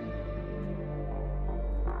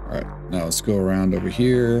 Alright, now let's go around over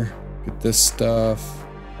here. Get this stuff.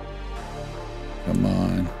 Come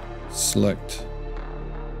on. Select.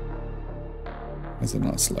 Why is it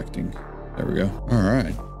not selecting? There we go.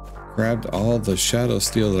 Alright. Grabbed all the shadow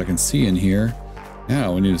steel that I can see in here.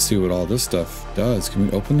 Now we need to see what all this stuff does. Can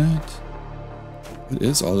we open that? What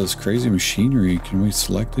is all this crazy machinery? Can we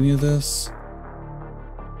select any of this?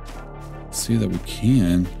 See that we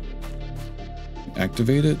can.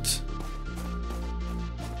 Activate it.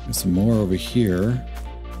 There's some more over here.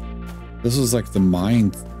 This is like the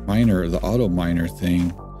miner, the auto miner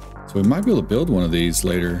thing. So we might be able to build one of these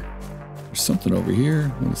later. There's something over here.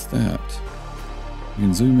 What is that? You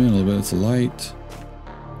can zoom in a little bit. It's a light.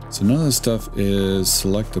 So none of this stuff is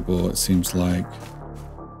selectable, it seems like.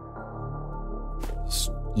 Let's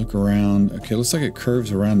look around. Okay, looks like it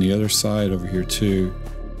curves around the other side over here too.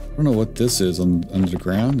 I don't know what this is under the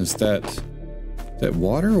ground. Is that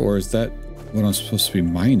water, or is that what I'm supposed to be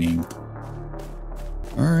mining?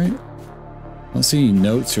 Alright. I don't see any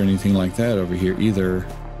notes or anything like that over here either.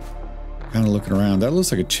 Kind of looking around. That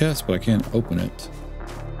looks like a chest, but I can't open it.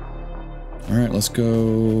 Alright, let's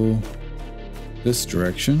go this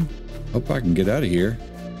direction. Hope I can get out of here.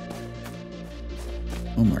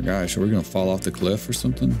 Oh my gosh, are we gonna fall off the cliff or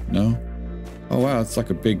something? No? Oh wow, it's like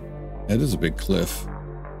a big... That is a big cliff.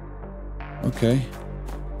 Okay.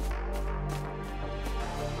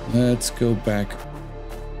 Let's go back.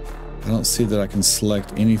 I don't see that I can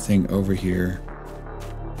select anything over here.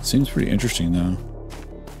 Seems pretty interesting though.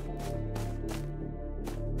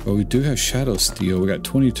 But we do have shadow steel. We got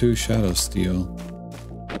 22 shadow steel.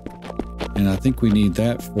 And I think we need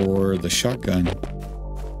that for the shotgun.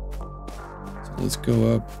 So let's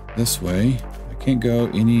go up this way. I can't go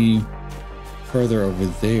any further over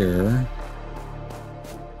there.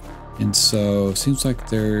 And so it seems like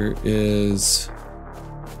there is...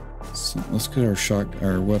 So let's get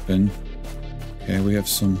our weapon. Okay, we have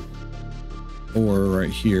some ore right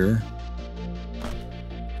here.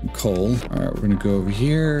 Some coal. Alright, we're gonna go over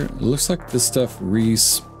here. It looks like this stuff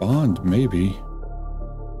respawned, maybe.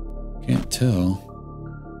 Can't tell.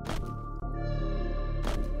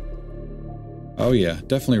 Oh yeah,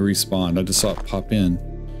 definitely respawned. I just saw it pop in.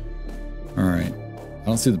 Alright. I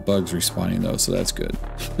don't see the bugs respawning though, so that's good.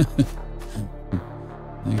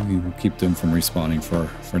 I think we can keep them from respawning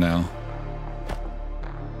for now.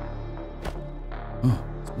 Oh,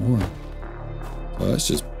 it's more. So that's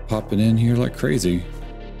just popping in here like crazy.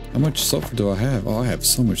 How much sulfur do I have? Oh, I have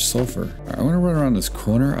so much sulfur. All right, I want to run around this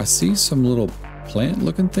corner. I see some little plant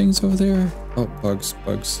looking things over there. Oh, bugs.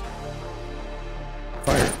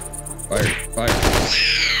 Fire.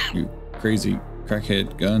 You crazy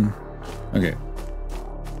crackhead gun. Okay.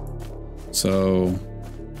 So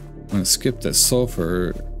I'm gonna skip that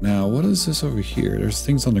sulfur. Now, what is this over here? There's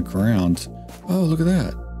things on the ground. Oh, look at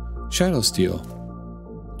that. Shadow steel.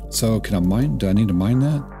 So can I mine? Do I need to mine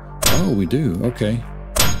that? Oh, we do. Okay.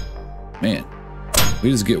 Man,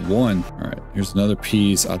 we just get one. All right, here's another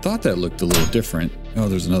piece. I thought that looked a little different. Oh,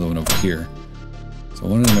 there's another one over here. So I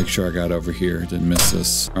wanted to make sure I got over here. Didn't miss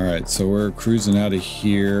this. All right, so we're cruising out of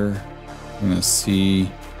here. I'm gonna see.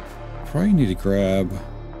 Probably need to grab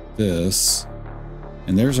this.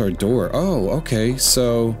 And there's our door. Oh, okay.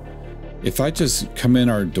 So if I just come in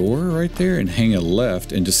our door right there and hang a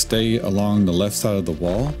left and just stay along the left side of the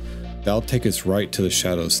wall, that'll take us right to the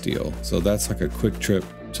shadow steel. So that's like a quick trip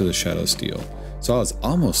to the shadow steel. So I was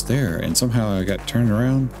almost there and somehow I got turned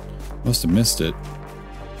around. Must have missed it.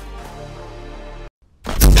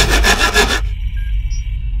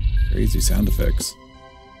 Crazy sound effects.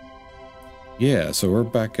 Yeah, so we're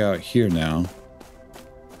back out here now.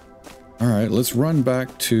 All right, let's run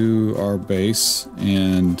back to our base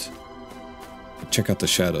and check out the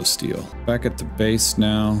shadow steel. Back at the base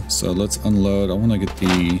now, so let's unload. I want to get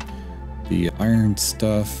the iron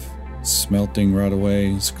stuff smelting right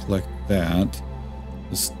away. Let's collect that.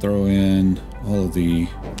 Let's throw in all of the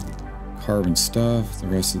carbon stuff, the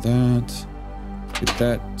rest of that. Get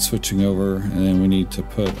that switching over, and then we need to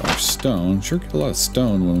put our stone. Sure get a lot of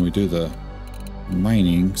stone when we do the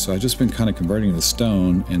mining, so I've just been kind of converting the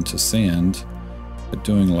stone into sand, but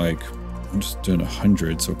doing like, I'm just doing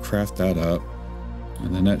 100, so craft that up,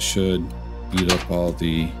 and then that should eat up all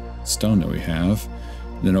the stone that we have.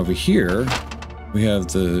 And then over here we have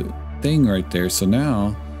the thing right there, so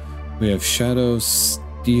now we have shadow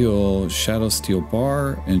steel, shadow steel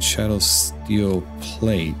bar and shadow steel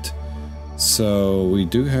plate. So we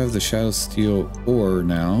do have the shadow steel ore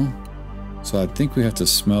now. So I think we have to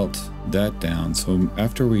smelt that down. So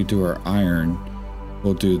after we do our iron,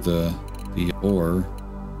 we'll do the ore.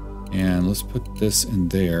 And let's put this in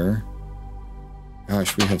there.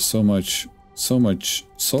 Gosh, we have so much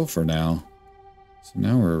sulfur now. So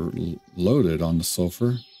now we're loaded on the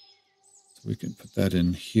sulfur. So we can put that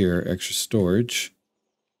in here, extra storage.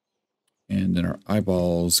 And then our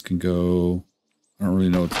eyeballs can go. I don't really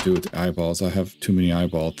know what to do with the eyeballs. I have too many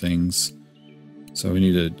eyeball things. So we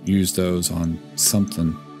need to use those on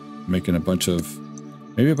something. Making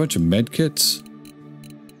maybe a bunch of med kits.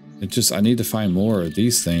 I need to find more of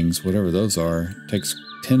these things, whatever those are. It takes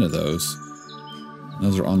 10 of those.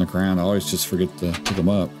 Those are on the ground. I always just forget to pick them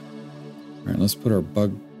up. All right, let's put our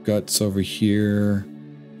bug guts over here.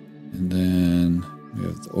 And then we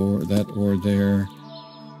have that ore there.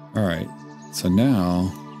 All right, so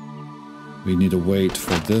now we need to wait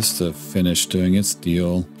for this to finish doing its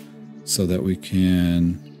deal so that we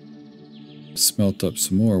can smelt up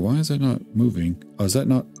some more. Why is that not moving? Oh, is that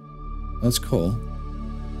not? That's cool.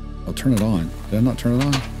 I'll turn it on. Did I not turn it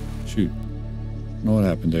on? Shoot. I don't know what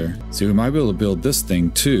happened there. See, we might be able to build this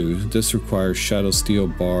thing too. This requires shadow steel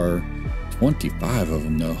bar, 25 of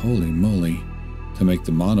them though. Holy moly. To make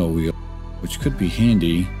the mono wheel, which could be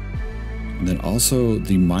handy. And then also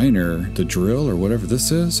the miner, the drill or whatever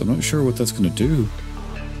this is. I'm not sure what that's going to do.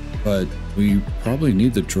 But we probably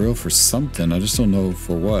need the drill for something. I just don't know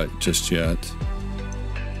for what just yet.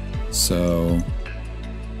 So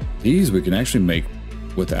these we can actually make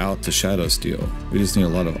without the shadow steel. We just need a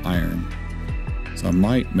lot of iron. So I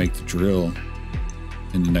might make the drill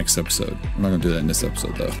in the next episode. I'm not gonna do that in this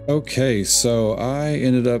episode though. Okay, so I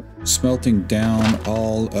ended up smelting down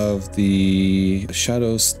all of the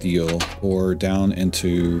shadow steel or down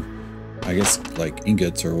into, I guess, like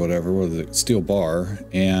ingots or whatever, or the steel bar.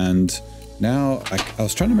 And now I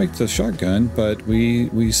was trying to make the shotgun, but we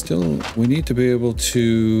need to be able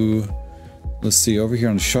to, let's see, over here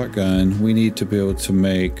on the shotgun, we need to be able to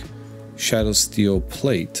make shadow steel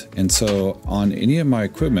plate. And so on any of my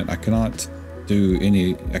equipment, I cannot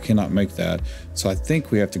make that. So I think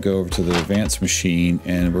we have to go over to the advanced machine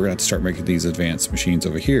and we're gonna have to start making these advanced machines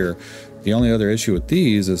over here. The only other issue with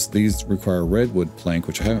these is these require redwood plank,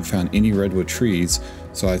 which I haven't found any redwood trees.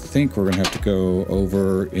 So I think we're gonna have to go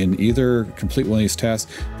over and either complete one of these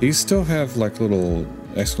tasks. These still have like little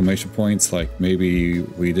exclamation points, like maybe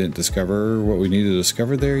we didn't discover what we need to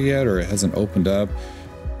discover there yet, or it hasn't opened up.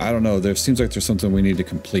 I don't know. There seems like there's something we need to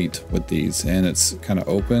complete with these, and it's kind of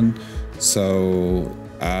open. So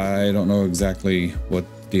I don't know exactly what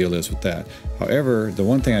the deal is with that. However, the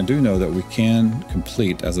one thing I do know that we can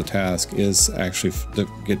complete as a task is actually to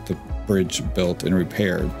get the bridge built and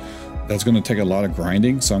repaired. That's going to take a lot of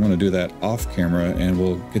grinding, so I'm going to do that off camera, and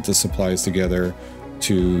we'll get the supplies together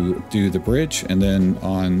to do the bridge. And then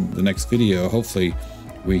on the next video, hopefully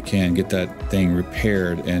we can get that thing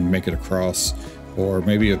repaired and make it across, or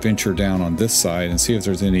maybe a venture down on this side and see if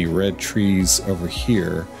there's any red trees over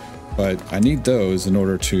here. But I need those in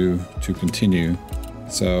order to continue.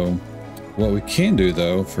 So what we can do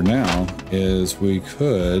though for now is we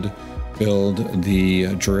could build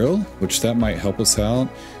the drill, which that might help us out.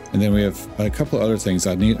 And then we have a couple of other things.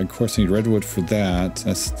 Of course I need redwood for that.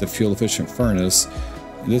 That's the fuel efficient furnace.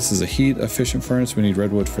 This is a heat efficient furnace. We need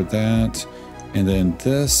redwood for that. And then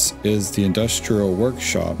this is the industrial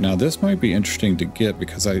workshop. Now this might be interesting to get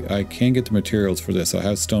because I can get the materials for this. I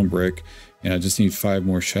have stone brick and I just need 5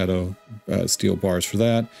 more shadow steel bars for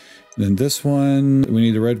that. And then this one we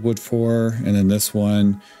need the redwood for, and then this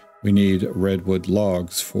one we need redwood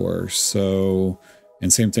logs for. So,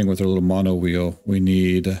 and same thing with our little mono wheel. We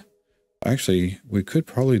need, actually we could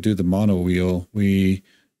probably do the mono wheel. We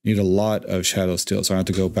need a lot of shadow steel, so I have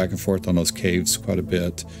to go back and forth on those caves quite a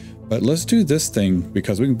bit. But let's do this thing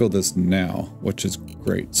because we can build this now, which is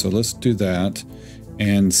great. So let's do that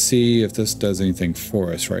and see if this does anything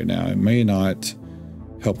for us right now. It may not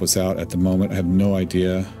help us out at the moment. I have no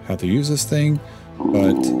idea how to use this thing,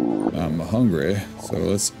 but I'm hungry. So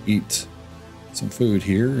let's eat some food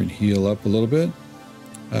here and heal up a little bit.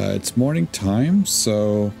 It's morning time,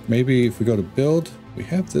 so maybe if we go to build, we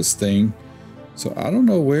have this thing. So I don't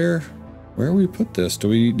know where we put this. Do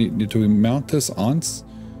we mount this on?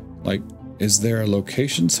 Like, is there a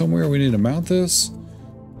location somewhere we need to mount this?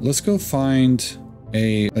 Let's go find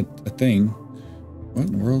a thing. What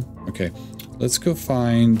in the world? Okay, let's go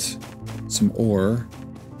find some ore.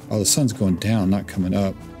 Oh, the sun's going down, not coming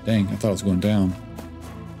up. Dang, I thought it was going down.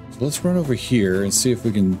 So let's run over here and see if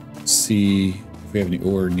we can see if we have any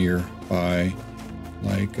ore nearby.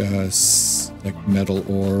 like metal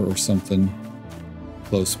ore or something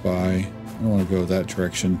close by. I don't want to go that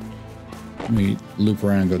direction. Let me loop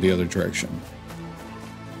around and go the other direction.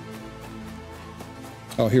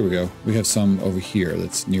 Oh, here we go. We have some over here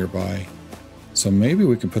that's nearby. So maybe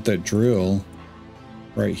we can put that drill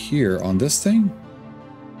right here on this thing.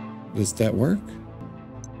 Does that work?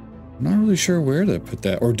 I'm not really sure where to put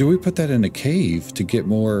that. Or do we put that in a cave to get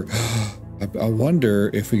more... I wonder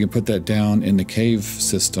if we can put that down in the cave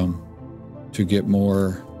system to get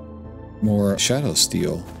more shadow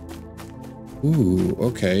steel. Ooh,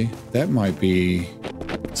 okay. That might be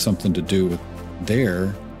something to do with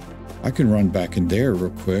there. I can run back in there real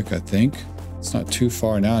quick, I think. It's not too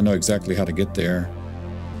far now. I know exactly how to get there.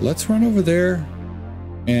 Let's run over there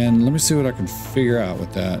and let me see what I can figure out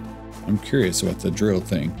with that. I'm curious about the drill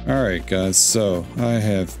thing. All right, guys, so I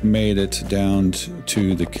have made it down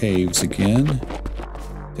to the caves again,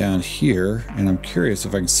 down here, and I'm curious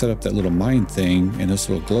if I can set up that little mine thing in this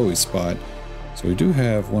little glowy spot. So we do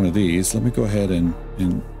have one of these. Let me go ahead and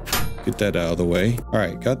get that out of the way. All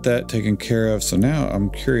right, got that taken care of. So now I'm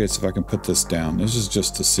curious if I can put this down. This is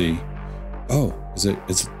just to see. Oh, is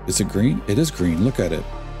it green? It is green. Look at it.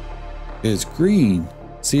 It is green.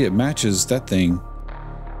 See, it matches that thing.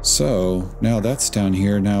 So now that's down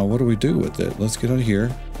here. Now what do we do with it? Let's get out of here.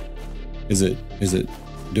 Is it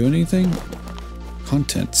doing anything?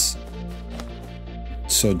 Contents.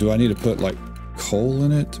 So do I need to put like coal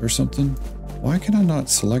in it or something? Why can I not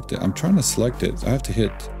select it? I'm trying to select it. I have to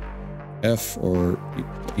hit F or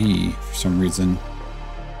E for some reason.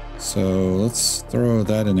 So let's throw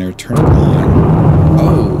that in there, turn it on.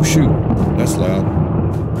 Oh shoot, that's loud.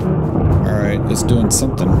 All right, it's doing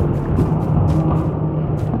something.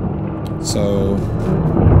 So,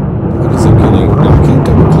 what is it getting? No, I can't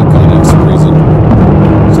double click on it for some reason.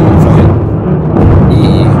 So if I hit E,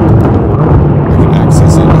 I can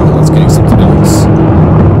access it. Oh, it's getting something else.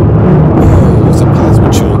 Oh, it's a plasma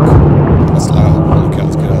chunk. That's loud. Holy cow,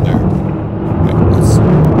 let's get out of there.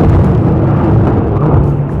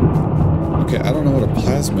 Okay, I don't know what a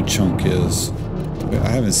plasma chunk is. I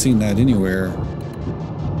haven't seen that anywhere.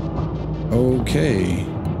 Okay.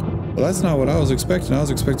 Well, that's not what I was expecting. I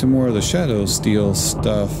was expecting more of the shadow steel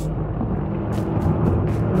stuff.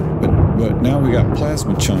 But now we got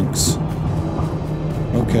plasma chunks.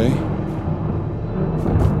 Okay.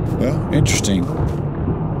 Well, interesting.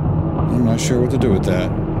 I'm not sure what to do with that.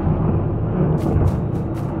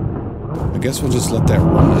 I guess we'll just let that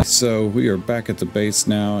run. So we are back at the base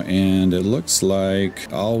now, and it looks like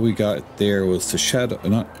all we got there was the shadow...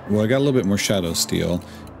 Well, I got a little bit more shadow steel.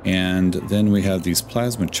 And then we have these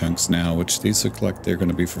plasma chunks now, which these look like they're going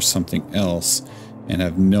to be for something else, and I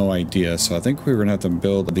have no idea. So I think we're going to have to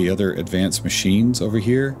build the other advanced machines over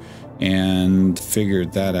here and figure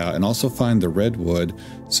that out, and also find the redwood.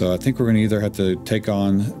 So I think we're going to either have to take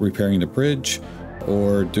on repairing the bridge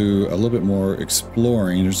or do a little bit more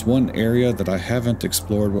exploring. There's one area that I haven't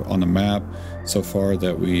explored on the map so far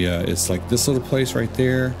that it's like this little place right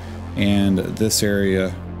there and this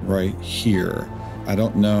area right here. I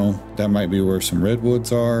don't know, that might be where some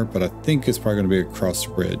redwoods are, but I think it's probably going to be across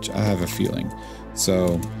the bridge. I have a feeling.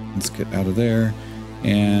 So let's get out of there.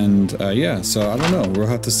 And yeah, so I don't know. We'll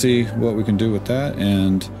have to see what we can do with that,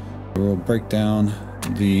 and we'll break down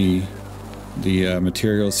the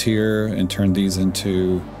materials here and turn these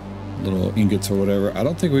into little ingots or whatever. I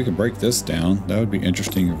don't think we can break this down. That would be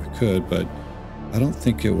interesting if we could, but I don't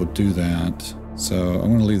think it will do that. So I'm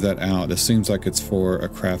going to leave that out. This seems like it's for a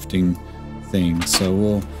crafting thing,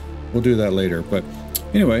 so we'll do that later. But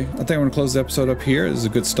anyway, I think I'm going to close the episode up here. This is a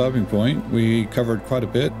good stopping point. We covered quite a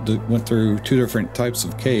bit, went through 2 different types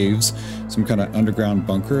of caves, some kind of underground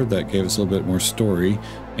bunker that gave us a little bit more story,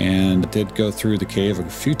 and did go through the cave a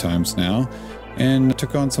few times now, and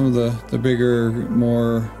took on some of the bigger,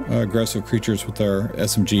 more aggressive creatures with our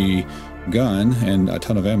SMG gun and a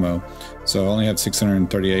ton of ammo. So I only have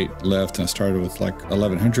 638 left, and I started with like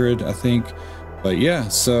 1100, I think. But yeah,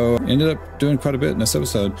 so ended up doing quite a bit in this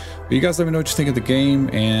episode. But you guys let me know what you think of the game,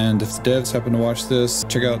 and if the devs happen to watch this,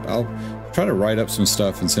 check out, I'll try to write up some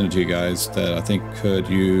stuff and send it to you guys that I think could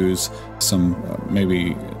use some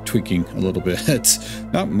maybe tweaking a little bit.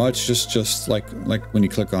 Not much, just like when you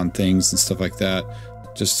click on things and stuff like that.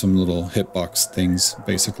 Just some little hitbox things,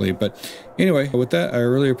 basically. But anyway, with that, I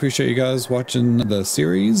really appreciate you guys watching the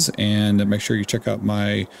series, and make sure you check out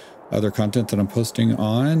my other content that I'm posting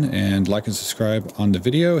on, and like and subscribe on the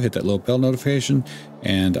video, hit that little bell notification,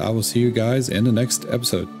 and I will see you guys in the next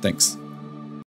episode. Thanks.